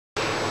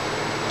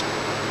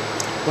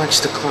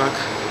Watch the clock.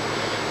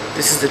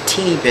 This is a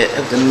teeny bit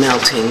of the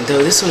melting,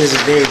 though this one is a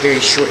very, very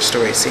short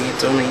story. See,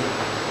 it's only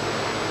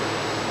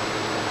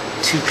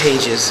 2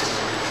 pages.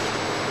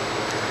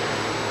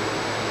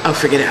 Oh,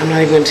 forget it. I'm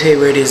not even going to tell you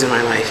where it is in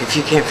my life. If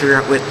you can't figure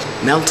out what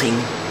melting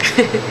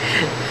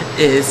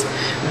is,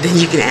 then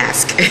you can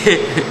ask.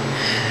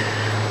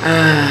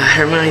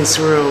 Her mind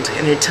swirled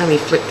and her tummy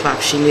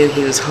flip-flopped. She knew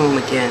he was home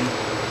again.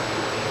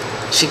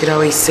 She could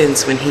always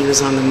sense when he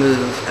was on the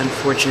move.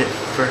 Unfortunate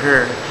for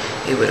her,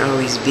 it would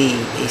always be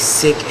a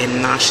sick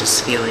and nauseous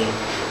feeling,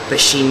 but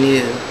she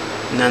knew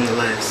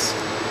nonetheless.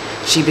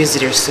 She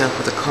busied herself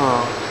with a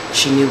call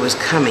she knew was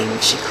coming.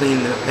 She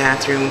cleaned the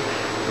bathroom,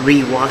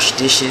 re-washed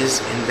dishes,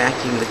 and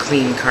vacuumed the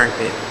clean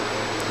carpet.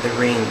 The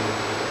ring.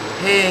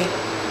 Hey.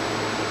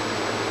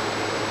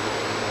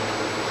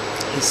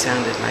 He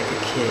sounded like a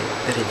kid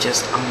that had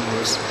just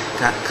almost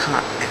got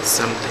caught at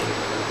something.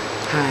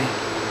 Hi,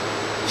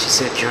 she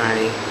said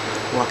dryly,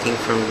 walking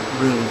from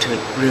room to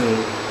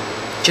room.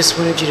 Just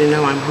wanted you to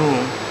know I'm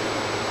home.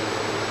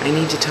 I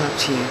need to talk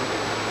to you.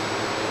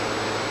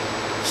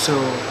 So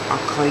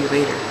I'll call you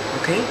later,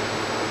 okay?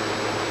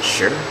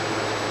 Sure.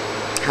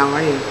 How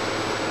are you?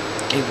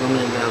 A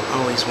woman in love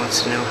always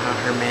wants to know how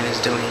her man is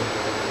doing,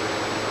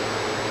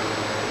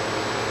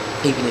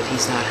 even if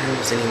he's not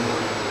hers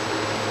anymore.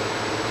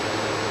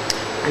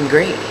 I'm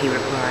great, he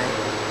replied.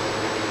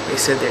 They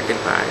said their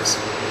goodbyes.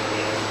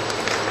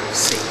 Let's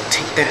see,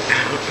 take that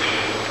out.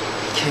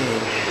 Okay.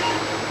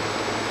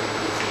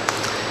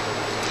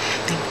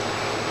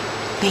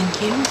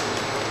 Thank you.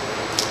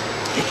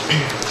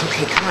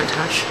 Okay, come on,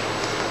 Tosh.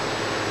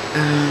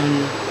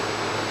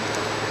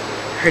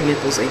 Her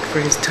nipples ached for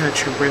his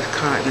touch, her breath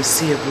caught in a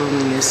sea of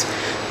loneliness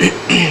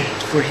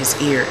for his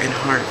ear and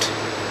heart.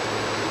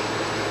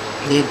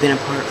 They had been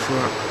apart for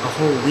a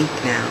whole week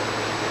now.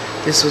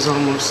 This was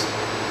always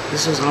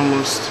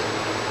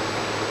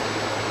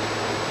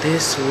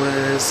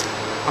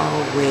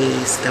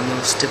the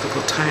most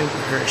difficult time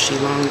for her. She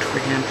longed for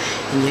him,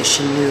 and yet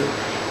she knew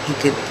he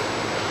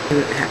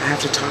would have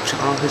to talk to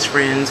all his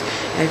friends,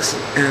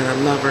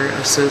 ex-lover,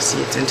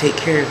 associates, and take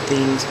care of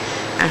things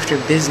after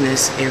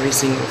business every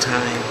single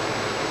time.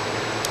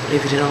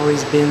 If it had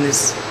always been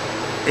this,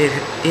 if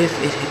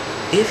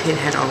it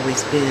had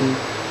always been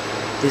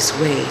this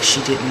way,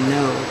 she didn't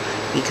know,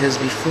 because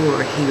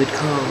before he would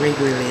call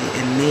regularly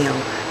and mail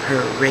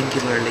her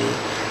regularly,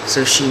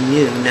 so she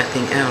knew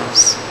nothing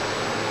else.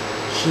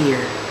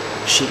 Here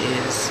she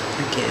is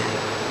again,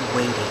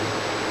 waiting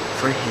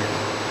for him.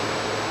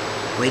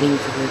 Waiting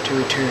for her to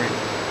return,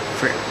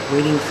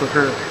 waiting for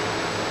her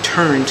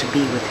turn to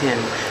be with him.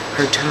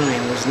 Her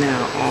time was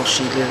now all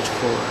she lived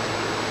for.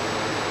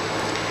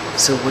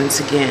 So once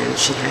again,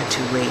 she had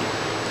to wait.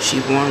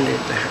 She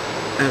wondered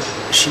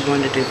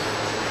if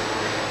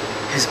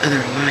his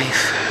other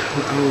life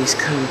would always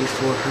come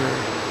before her.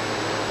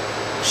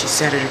 She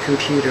sat at her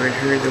computer and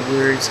heard the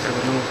words of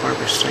an old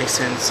Barbra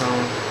Streisand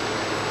song.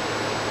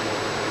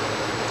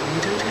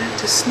 You don't have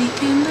to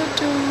sneak in the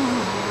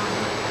door.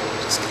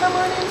 Just come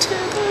on into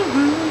the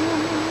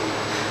room.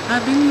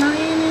 I've been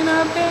lying in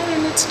our bed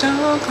and it's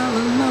dark all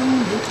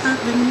alone, and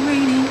I've been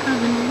waiting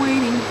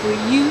for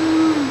you.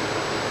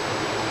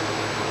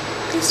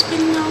 There's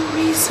been no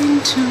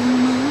reason to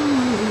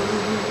move.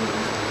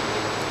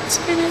 It's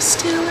been as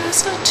still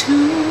as a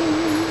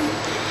tomb.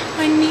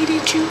 I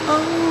needed you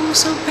oh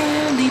so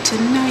badly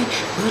tonight,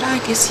 but I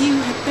guess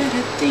you had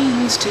better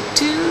things to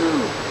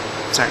do.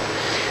 Sorry.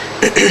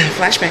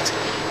 Flashbacks.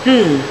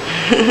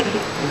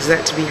 Was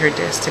that to be her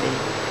destiny?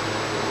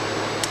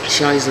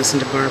 She always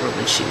listened to Barbara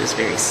when she was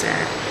very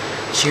sad.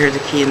 She heard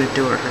the key in the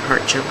door. Her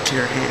heart jumped to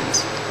her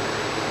hands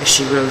as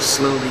she rose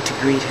slowly to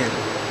greet him.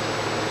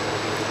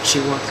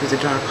 She walked through the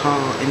dark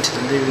hall into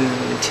the living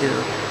room until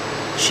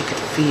she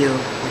could feel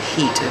the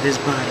heat of his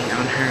body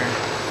on her.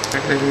 In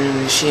the living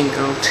room, she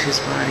engulfed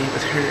his body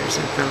with hers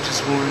and felt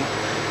his warm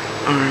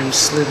arms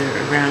slither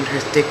around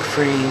her thick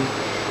frame.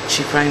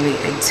 She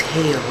finally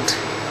exhaled,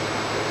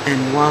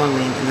 and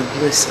wallowing in the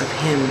bliss of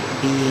him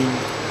being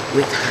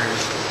with her.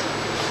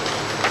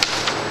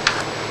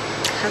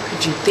 How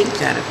could you think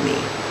that of me?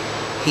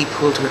 He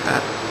pulled her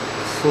up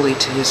fully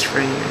to his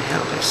frame and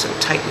held her so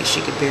tightly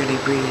she could barely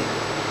breathe.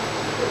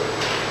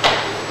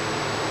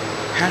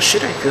 How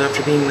should I feel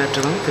after being left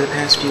alone for the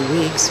past few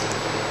weeks?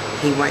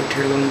 He wiped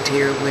her lone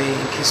tear away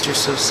and kissed her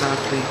so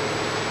softly.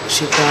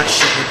 She thought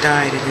she had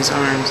died in his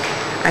arms.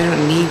 I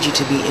don't need you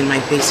to be in my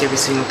face every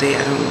single day.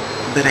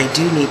 But I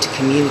do need to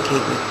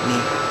communicate with me.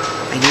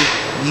 I need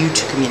you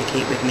to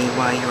communicate with me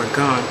while you are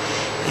gone.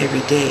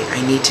 Every day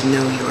I need to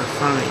know you are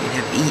fine and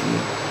have eaten.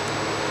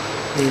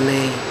 They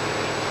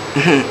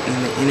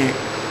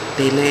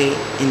lay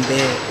in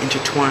bed,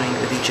 intertwined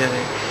with each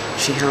other.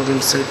 She held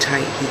him so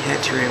tight he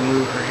had to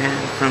remove her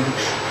hand from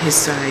his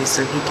side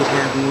so he could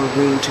have more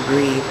room to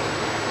breathe.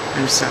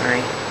 I'm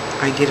sorry.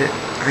 I get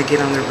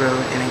on the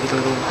road and I get a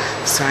little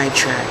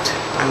sidetracked.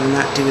 I will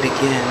not do it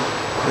again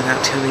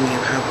without telling you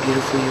how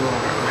beautiful you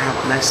are or how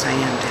blessed I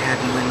am to have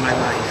you in my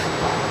life.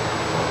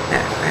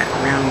 That fat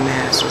round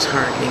mass was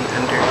hardening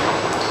under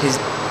his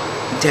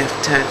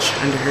deft touch,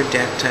 under her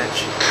deft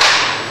touch,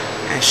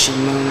 as she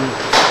moaned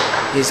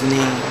his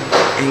name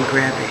and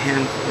grabbed a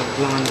handful of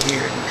blonde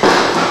hair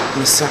and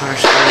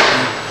massaged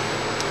lightly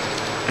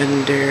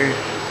under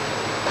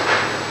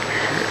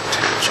her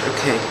touch.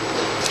 Okay.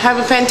 Have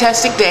a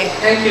fantastic day.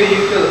 Thank you,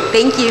 you too.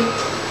 Thank you.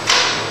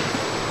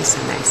 He's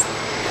so nice.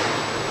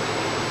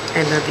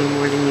 I love you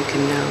more than you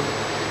can know.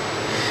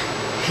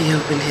 He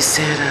opened his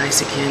sad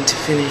eyes again to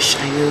finish.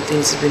 I know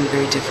things have been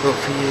very difficult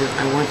for you.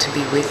 I want to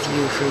be with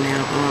you from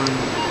now on.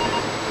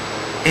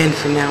 And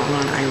from now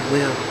on, I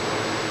will.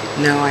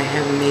 No, I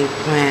haven't made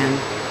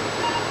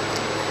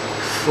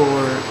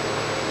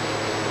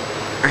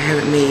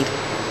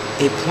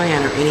a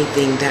plan or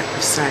anything that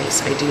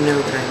precise. I do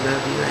know that I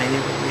love you. I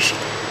never wish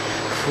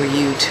for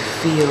you to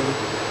feel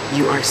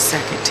you are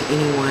second to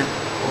anyone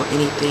or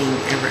anything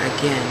ever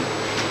again.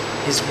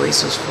 His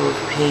voice was full of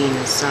pain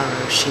and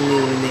sorrow. She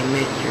knew when they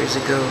met years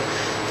ago,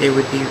 he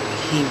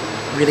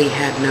really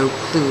had no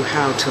clue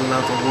how to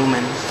love a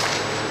woman.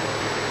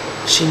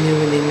 She knew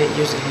when they met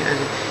years ago,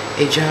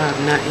 a job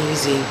not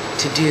easy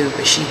to do,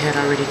 but she had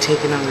already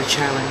taken on the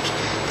challenge.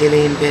 They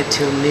lay in bed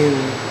till noon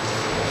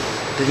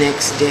the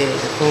next day.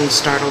 The phone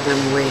startled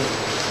them awake.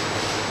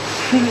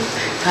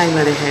 Hi,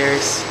 Mother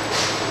Harris.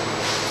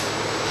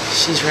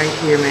 She's right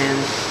here, man.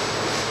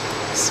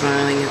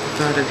 Smiling at the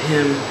thought of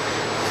him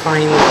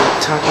finally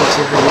talking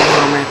to her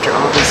mom after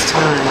all this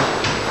time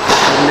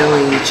of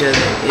knowing each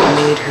other. It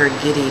made her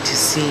giddy to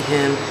see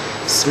him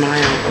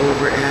smile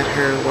over at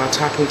her while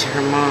talking to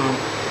her mom.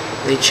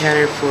 They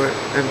chatted for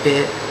a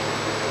bit,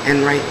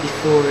 and right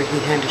before he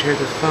handed her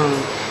the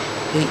phone,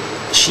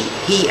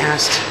 he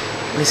asked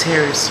Miss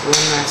Harris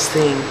one last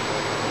thing.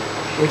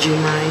 Would you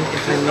mind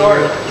if I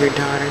married your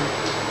daughter?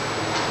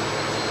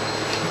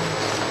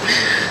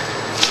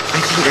 I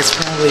think that's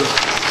probably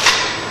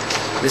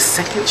the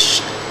second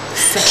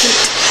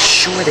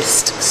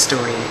shortest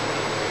story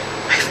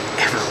I've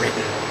ever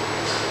written.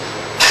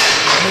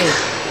 Hey,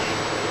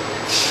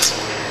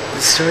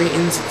 the story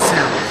ends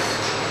itself.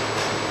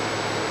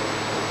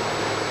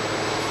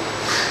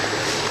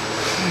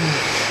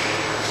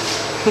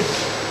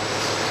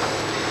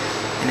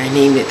 And I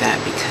named it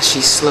that because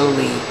she's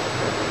slowly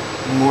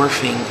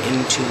morphing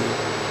into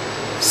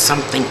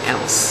something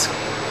else,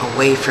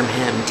 away from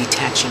him,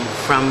 detaching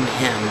from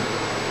him.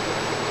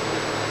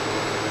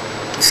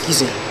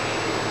 Excuse me.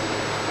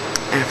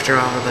 After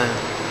all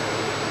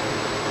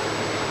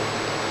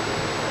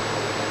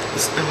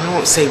I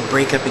won't say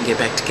break up and get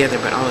back together,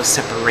 but all the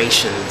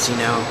separations, you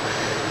know,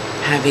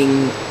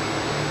 having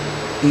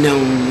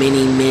known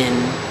many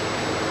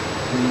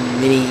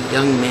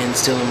young men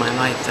still in my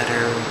life that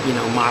are, you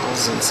know,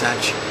 models and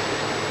such.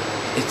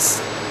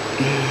 It's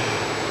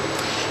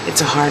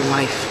a hard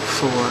life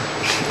for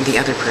the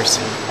other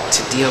person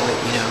to deal with,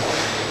 you know.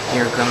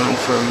 You're gone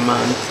for a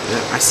month,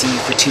 I see you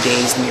for 2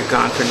 days, and you're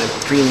gone for another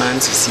 3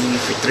 months, I see you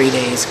for 3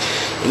 days.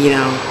 You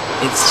know,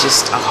 it's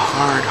just a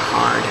hard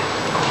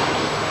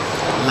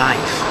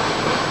life.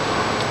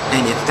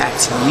 And if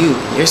that's you,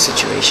 your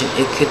situation,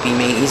 it could be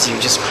made easier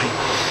just by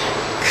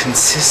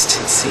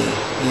consistency,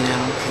 you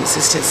know.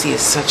 Consistency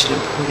is such an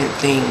important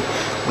thing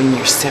when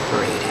you're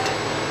separated,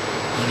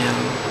 you know.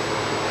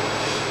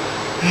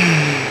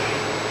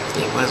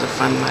 It was a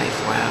fun life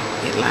while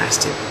it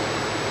lasted.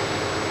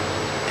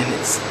 And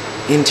it's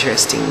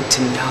interesting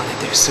to know that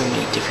there's so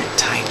many different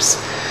types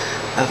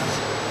of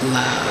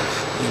love,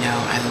 you know.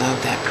 I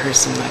love that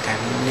person like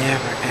I've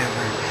never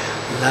ever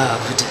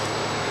loved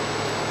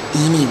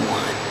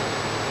anyone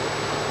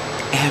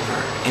ever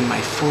in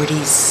my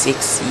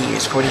 46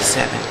 years,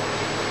 47.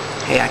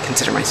 Hey, I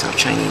consider myself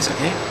Chinese,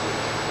 okay?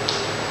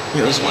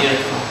 It was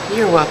wonderful.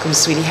 You're welcome,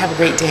 sweetie. Have a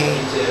great day.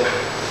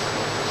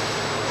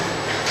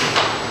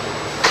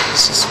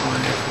 It's just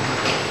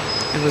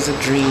wonderful. It was a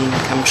dream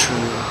come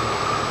true.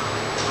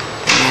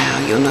 Now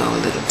you'll know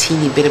a little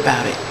teeny bit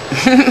about it.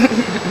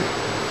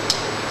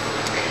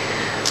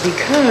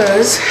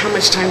 Because, how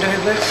much time do I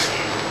have left?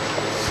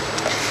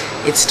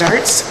 It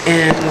starts,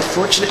 and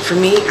fortunate for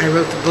me, I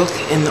wrote the book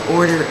in the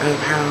order of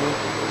how,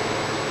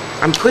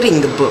 I'm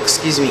putting the book,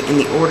 in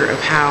the order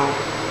of how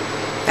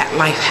that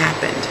life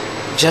happened.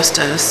 Just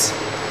Us,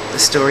 the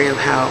story of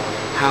how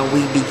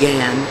we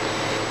began,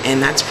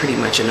 and that's pretty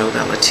much a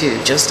novella too.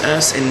 Just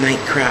Us and Night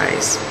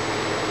Cries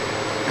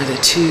are the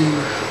two,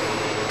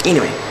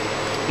 anyway,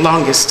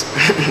 longest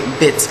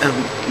bits of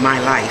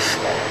my life.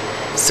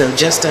 So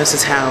Just Us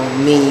is how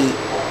me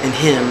and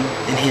him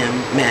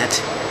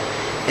met.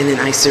 And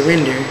then I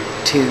surrender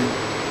to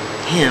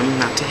him,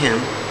 not to him.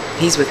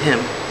 He's with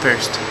him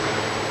first.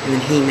 And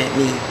then he met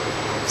me.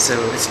 So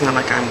it's not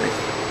like I'm with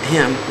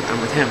him, I'm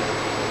with him.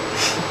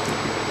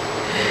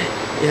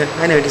 Yeah,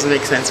 I know it doesn't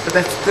make sense, but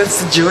that's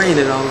the joy in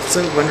it all. It's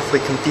so wonderfully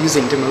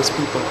confusing to most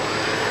people.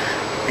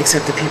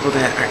 Except the people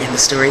that are in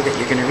the story that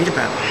you're going to read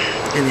about.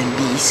 And then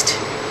Beast,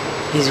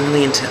 he's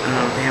really into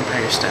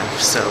vampire stuff.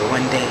 So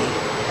one day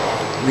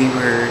we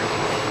were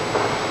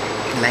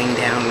laying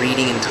down,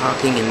 reading and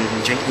talking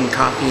and drinking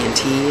coffee and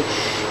tea,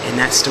 and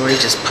that story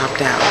just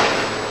popped out.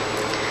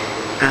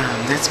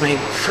 That's my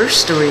first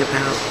story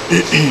about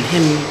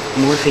him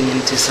morphing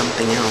into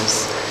something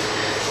else.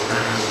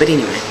 But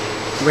anyway,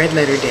 Red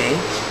Letter Day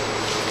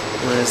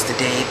was the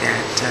day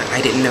that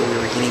I didn't know we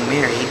were getting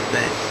married,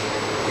 but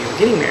we were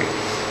getting married.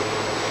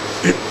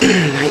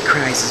 Night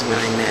Cries is when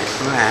I met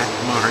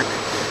Mark.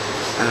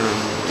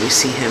 You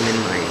see him in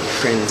my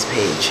friend's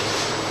page.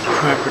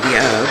 Property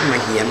of, my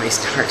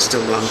heart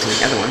still belonged to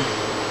the other one.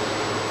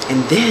 And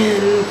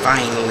then,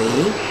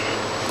 finally,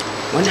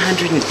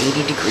 180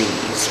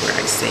 degrees, where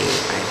I say,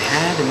 I've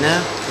had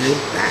enough,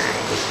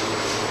 goodbye.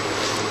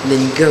 And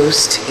then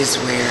Ghost is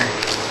where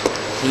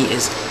he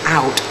is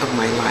out of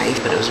my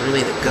life, but it was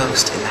really the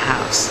ghost in the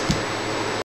house.